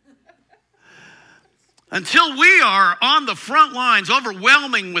 Until we are on the front lines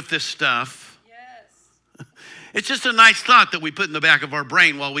overwhelming with this stuff, Yes. it's just a nice thought that we put in the back of our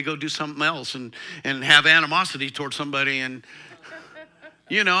brain while we go do something else and have animosity towards somebody and,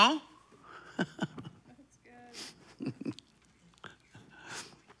 you know. That's good.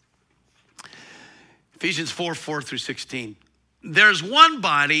 Ephesians 4:4-16. There's one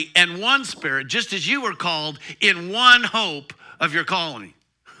body and one spirit, just as you were called in one hope of your calling.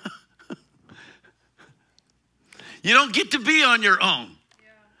 You don't get to be on your own. Yeah.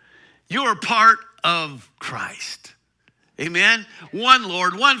 You are part of Christ. Amen? One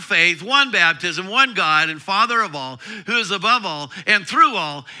Lord, one faith, one baptism, one God and Father of all, who is above all and through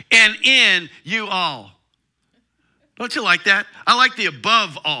all and in you all. Don't you like that? I like the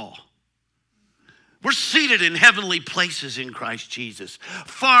above all. We're seated in heavenly places in Christ Jesus,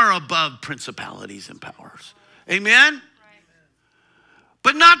 far above principalities and powers. Amen? Right.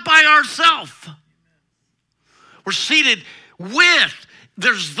 But not by ourselves. We're seated with,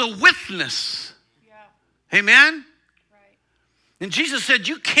 there's the witness. Yeah. Amen? Right. And Jesus said,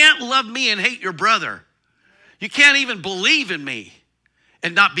 you can't love me and hate your brother. You can't even believe in me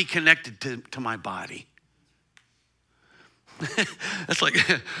and not be connected to my body. That's like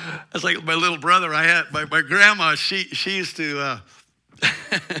my little brother I had. My grandma, she used to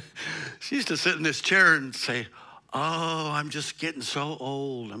she used to sit in this chair and say, oh, I'm just getting so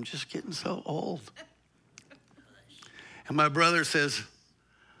old. I'm just getting so old. And my brother says,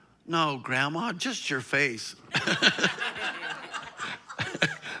 No, Grandma, just your face.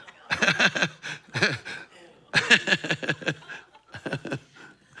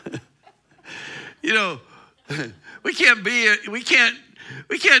 You know, we can't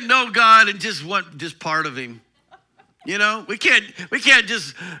know God and just want just part of him. You know, we can't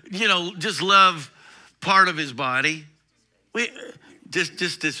just, just love part of his body. We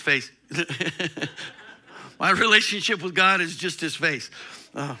just his face. My relationship with God is just his face.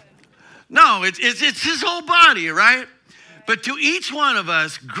 No, it's his whole body, right? But to each one of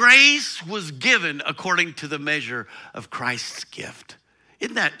us, grace was given according to the measure of Christ's gift.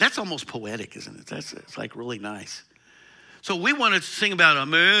 That's almost poetic, isn't it? It's like really nice. So we want to sing about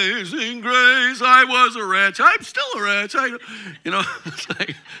amazing grace. I was a wretch. I'm still a wretch. It's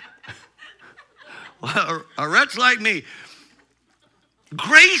like, well, a wretch like me.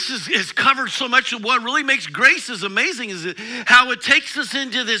 Grace is covered so much. What really makes grace is amazing is how it takes us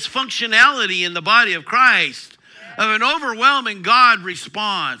into this functionality in the body of Christ of an overwhelming God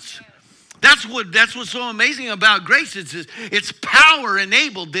response. That's what's so amazing about grace. It's power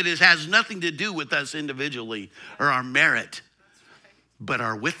enabled that it has nothing to do with us individually or our merit, but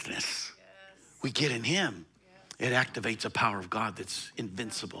our witness. We get in him. It activates a power of God that's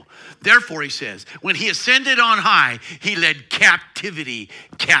invincible. Therefore, he says, when he ascended on high, he led captivity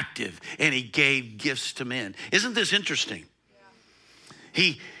captive, and he gave gifts to men. Isn't this interesting?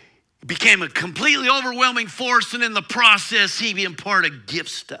 He became a completely overwhelming force, and in the process, he imparted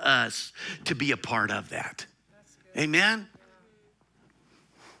gifts to us to be a part of that. Amen?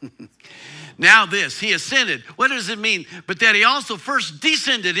 Now this, he ascended. What does it mean? But that he also first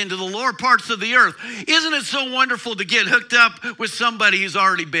descended into the lower parts of the earth. Isn't it so wonderful to get hooked up with somebody who's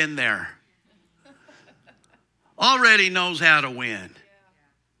already been there? Already knows how to win.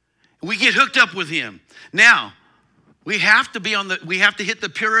 We get hooked up with him. Now, we have to hit the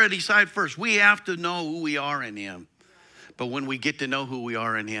purity side first. We have to know who we are in him. But when we get to know who we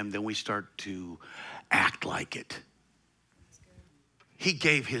are in him, then we start to act like it. He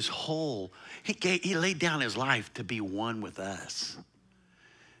gave he laid down his life to be one with us.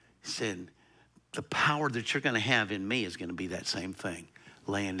 He said, the power that you're going to have in me is going to be that same thing,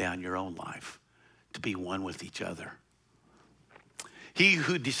 laying down your own life to be one with each other. He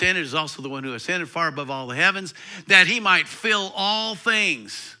who descended is also the one who ascended far above all the heavens, that he might fill all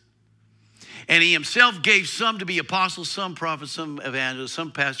things. And he himself gave some to be apostles, some prophets, some evangelists,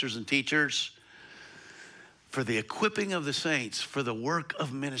 some pastors and teachers, for the equipping of the saints, for the work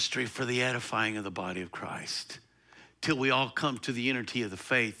of ministry, for the edifying of the body of Christ, till we all come to the unity of the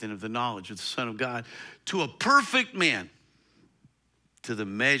faith and of the knowledge of the Son of God, to a perfect man, to the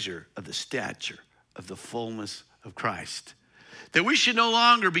measure of the stature of the fullness of Christ, that we should no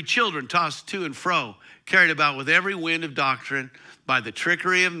longer be children tossed to and fro, carried about with every wind of doctrine, by the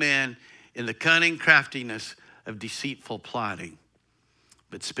trickery of men, in the cunning craftiness of deceitful plotting,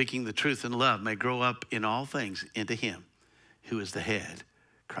 but speaking the truth in love may grow up in all things into him who is the head,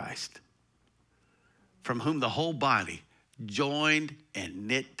 Christ, from whom the whole body, joined and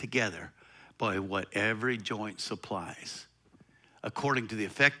knit together by what every joint supplies, according to the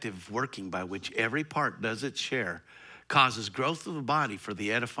effective working by which every part does its share, causes growth of the body for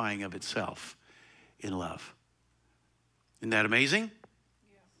the edifying of itself in love. Isn't that amazing?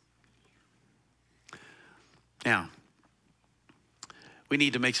 Yeah. Now, we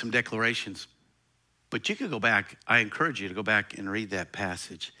need to make some declarations, but you could go back. I encourage you to go back and read that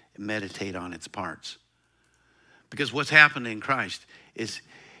passage and meditate on its parts. Because what's happened in Christ is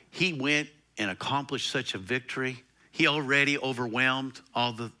he went and accomplished such a victory. He already overwhelmed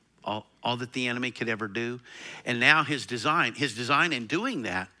all that the enemy could ever do. And now his design in doing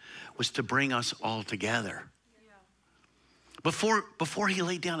that was to bring us all together. Yeah. Before he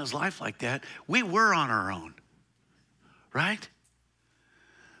laid down his life like that, we were on our own, right?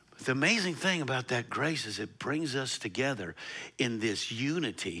 But the amazing thing about that grace is it brings us together in this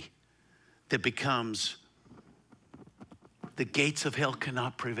unity that becomes, the gates of hell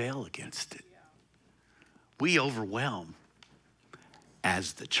cannot prevail against it. We overwhelm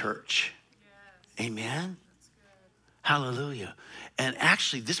as the church. Yes. Amen? Hallelujah. And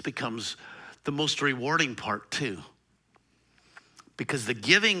actually, this becomes the most rewarding part too. Because the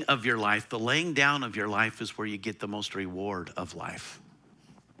giving of your life, the laying down of your life is where you get the most reward of life.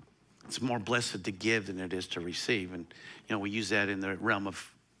 It's more blessed to give than it is to receive. And, we use that in the realm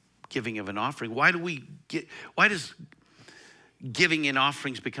of giving of an offering. Why does giving in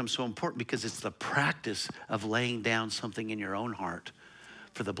offerings become so important? Because it's the practice of laying down something in your own heart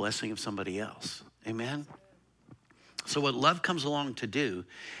for the blessing of somebody else. Amen? So what love comes along to do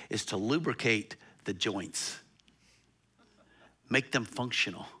is to lubricate the joints, make them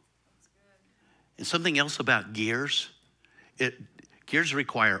functional. And something else about gears, gears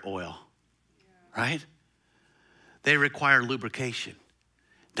require oil, right? They require lubrication.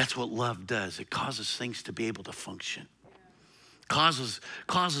 That's what love does. It causes things to be able to function. Causes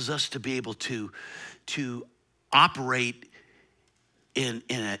us to be able to operate in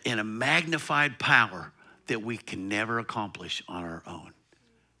a magnified power that we can never accomplish on our own.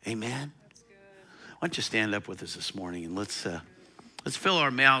 Amen? That's good. Why don't you stand up with us this morning and let's fill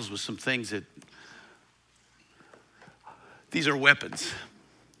our mouths with some things that, these are weapons.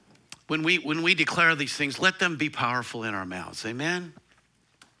 When we declare these things, let them be powerful in our mouths. Amen?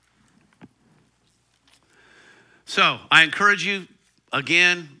 So I encourage you,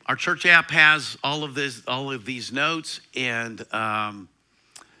 again, our church app has all of these notes, and the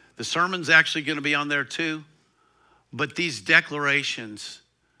sermon's actually going to be on there too. But these declarations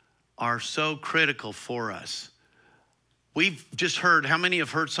are so critical for us. We've just heard, how many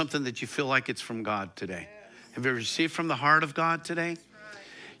have heard something that you feel like it's from God today? Yes. Have you received from the heart of God today? Right.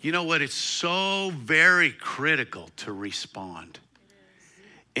 You know what? It's so very critical to respond.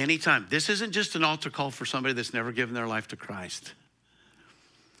 Anytime. This isn't just an altar call for somebody that's never given their life to Christ.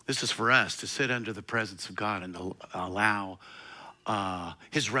 This is for us to sit under the presence of God and to allow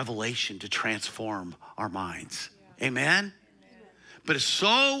his revelation to transform our minds. Yeah. Amen? Amen? But it's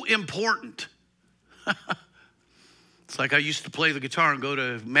so important. It's like I used to play the guitar and go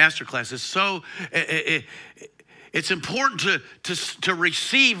to master class. It's important to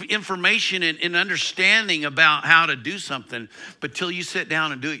receive information and understanding about how to do something, but till you sit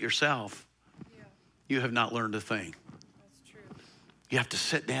down and do it yourself, you have not learned a thing. That's true. You have to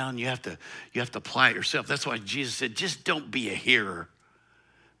sit down, you have to apply it yourself. That's why Jesus said, just don't be a hearer,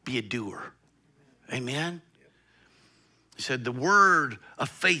 be a doer. Amen? He said, the word of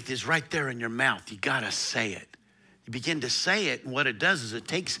faith is right there in your mouth. You gotta say it. You begin to say it, and what it does is it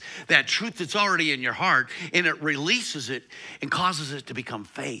takes that truth that's already in your heart and it releases it and causes it to become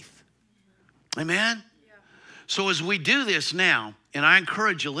faith. Amen? Yeah. So as we do this now, and I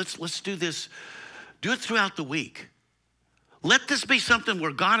encourage you, let's do this. Do it throughout the week. Let this be something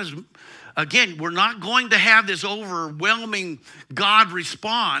where God is, again, we're not going to have this overwhelming God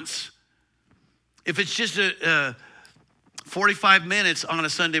response if it's just a 45 minutes on a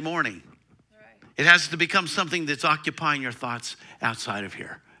Sunday morning. It has to become something that's occupying your thoughts outside of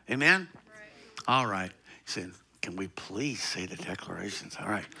here. Amen? Right. All right. He said, can we please say the declarations? All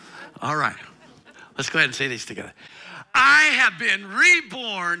right. All right. Let's go ahead and say these together. I have been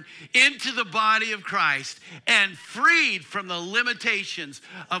reborn into the body of Christ and freed from the limitations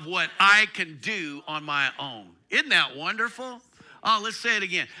of what I can do on my own. Isn't that wonderful? Oh, let's say it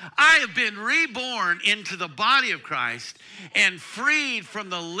again. I have been reborn into the body of Christ and freed from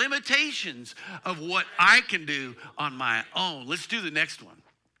the limitations of what I can do on my own. Let's do the next one.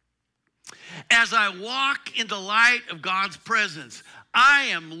 As I walk in the light of God's presence, I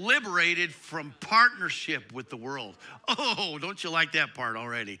am liberated from partnership with the world. Oh, don't you like that part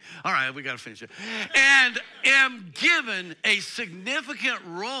already? All right, we got to finish it. And am given a significant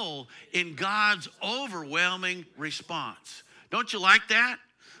role in God's overwhelming response. Don't you like that?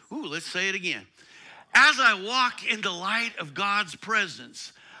 Ooh, let's say it again. As I walk in the light of God's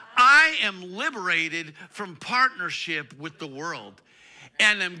presence, I am liberated from partnership with the world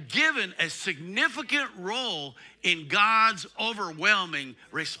and am given a significant role in God's overwhelming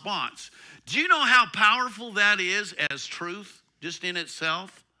response. Do you know how powerful that is as truth, just in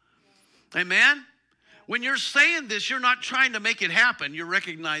itself? Amen? When you're saying this, you're not trying to make it happen. You're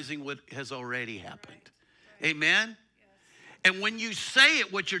recognizing what has already happened. Amen? And when you say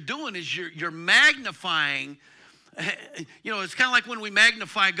it, what you're doing is you're magnifying. You know, it's kind of like when we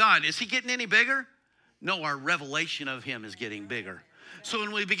magnify God. Is he getting any bigger? No, our revelation of him is getting bigger. So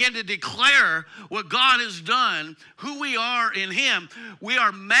when we begin to declare what God has done, who we are in him, we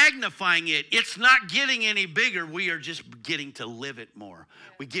are magnifying it. It's not getting any bigger. We are just getting to live it more.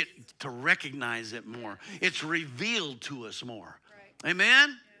 We get to recognize it more. It's revealed to us more.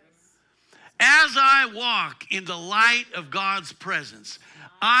 Amen? As I walk in the light of God's presence,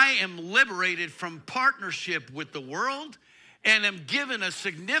 I am liberated from partnership with the world and am given a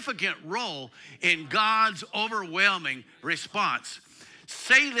significant role in God's overwhelming response.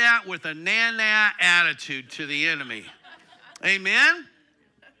 Say that with a na-na attitude to the enemy. Amen?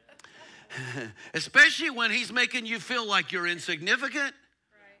 Especially when he's making you feel like you're insignificant,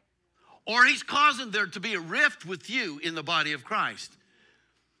 or he's causing there to be a rift with you in the body of Christ.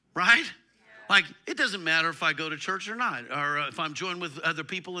 Right? Like, it doesn't matter if I go to church or not, or if I'm joined with other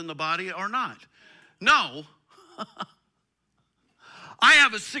people in the body or not. No. I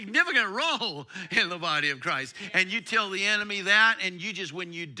have a significant role in the body of Christ. And you tell the enemy that, and you just,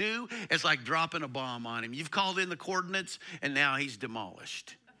 when you do, it's like dropping a bomb on him. You've called in the coordinates, and now he's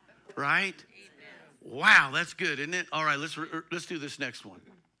demolished. Right? Wow, that's good, isn't it? All right, let's do this next one.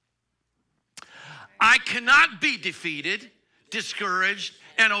 I cannot be defeated, discouraged,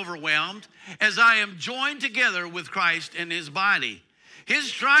 and overwhelmed as I am joined together with Christ in his body.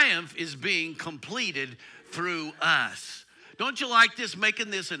 His triumph is being completed through us. Don't you like this,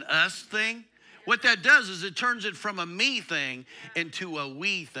 making this an us thing? What that does is it turns it from a me thing into a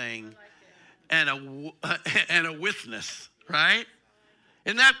we thing and a witness, right?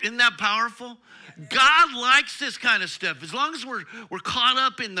 Isn't that powerful? God likes this kind of stuff. As long as we're caught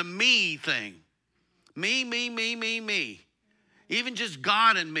up in the me thing. Me. Even just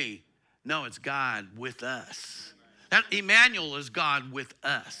God and me. No, it's God with us. That Emmanuel is God with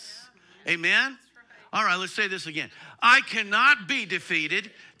us. Amen? All right, let's say this again. I cannot be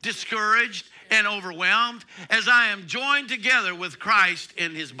defeated, discouraged, and overwhelmed as I am joined together with Christ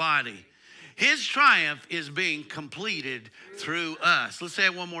in his body. His triumph is being completed through us. Let's say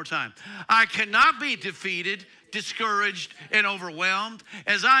it one more time. I cannot be defeated, discouraged, and overwhelmed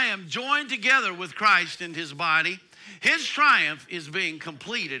as I am joined together with Christ in his body. His triumph is being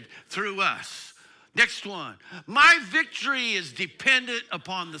completed through us. Next one. My victory is dependent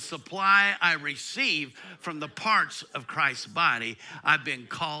upon the supply I receive from the parts of Christ's body I've been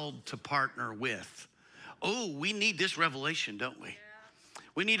called to partner with. Oh, we need this revelation, don't we?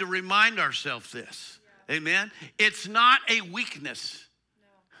 We need to remind ourselves this. Amen? It's not a weakness.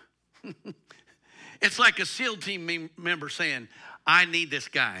 It's like a SEAL team member saying, I need this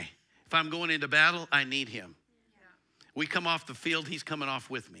guy. If I'm going into battle, I need him. We come off the field, he's coming off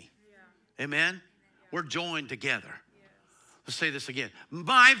with me. Amen? We're joined together. Let's say this again.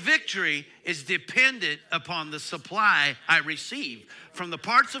 My victory is dependent upon the supply I receive from the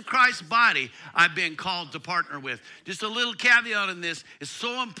parts of Christ's body I've been called to partner with. Just a little caveat in this. It's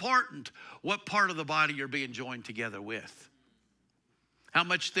so important what part of the body you're being joined together with. How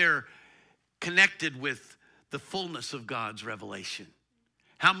much they're connected with the fullness of God's revelation.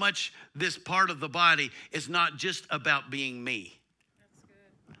 How much this part of the body is not just about being me. That's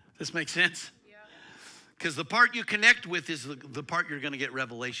good. This makes sense? Yeah. Because the part you connect with is the part you're going to get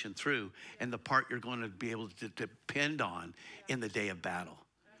revelation through, and the part you're going to be able to depend on in the day of battle.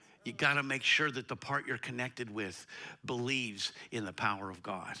 You got to make sure that the part you're connected with believes in the power of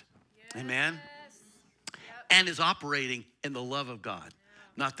God. Yes. Amen? Yep. And is operating in the love of God,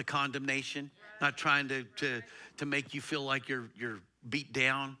 not the condemnation, not trying to make you feel like you're beat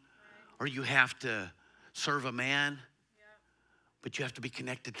down or you have to serve a man. But you have to be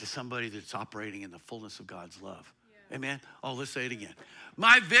connected to somebody that's operating in the fullness of God's love. Yeah. Amen? Oh, let's say it again.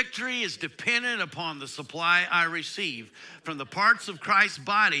 My victory is dependent upon the supply I receive from the parts of Christ's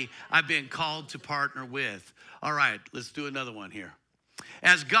body I've been called to partner with. All right, let's do another one here.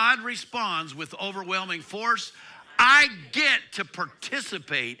 As God responds with overwhelming force, I get to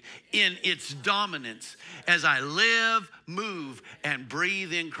participate in its dominance as I live, move, and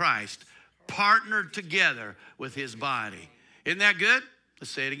breathe in Christ, partnered together with his body. Isn't that good?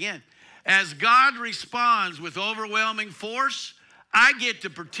 Let's say it again. As God responds with overwhelming force, I get to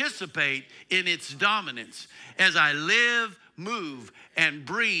participate in its dominance as I live, move, and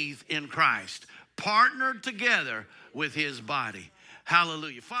breathe in Christ, partnered together with his body.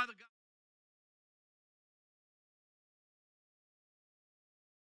 Hallelujah. Father God.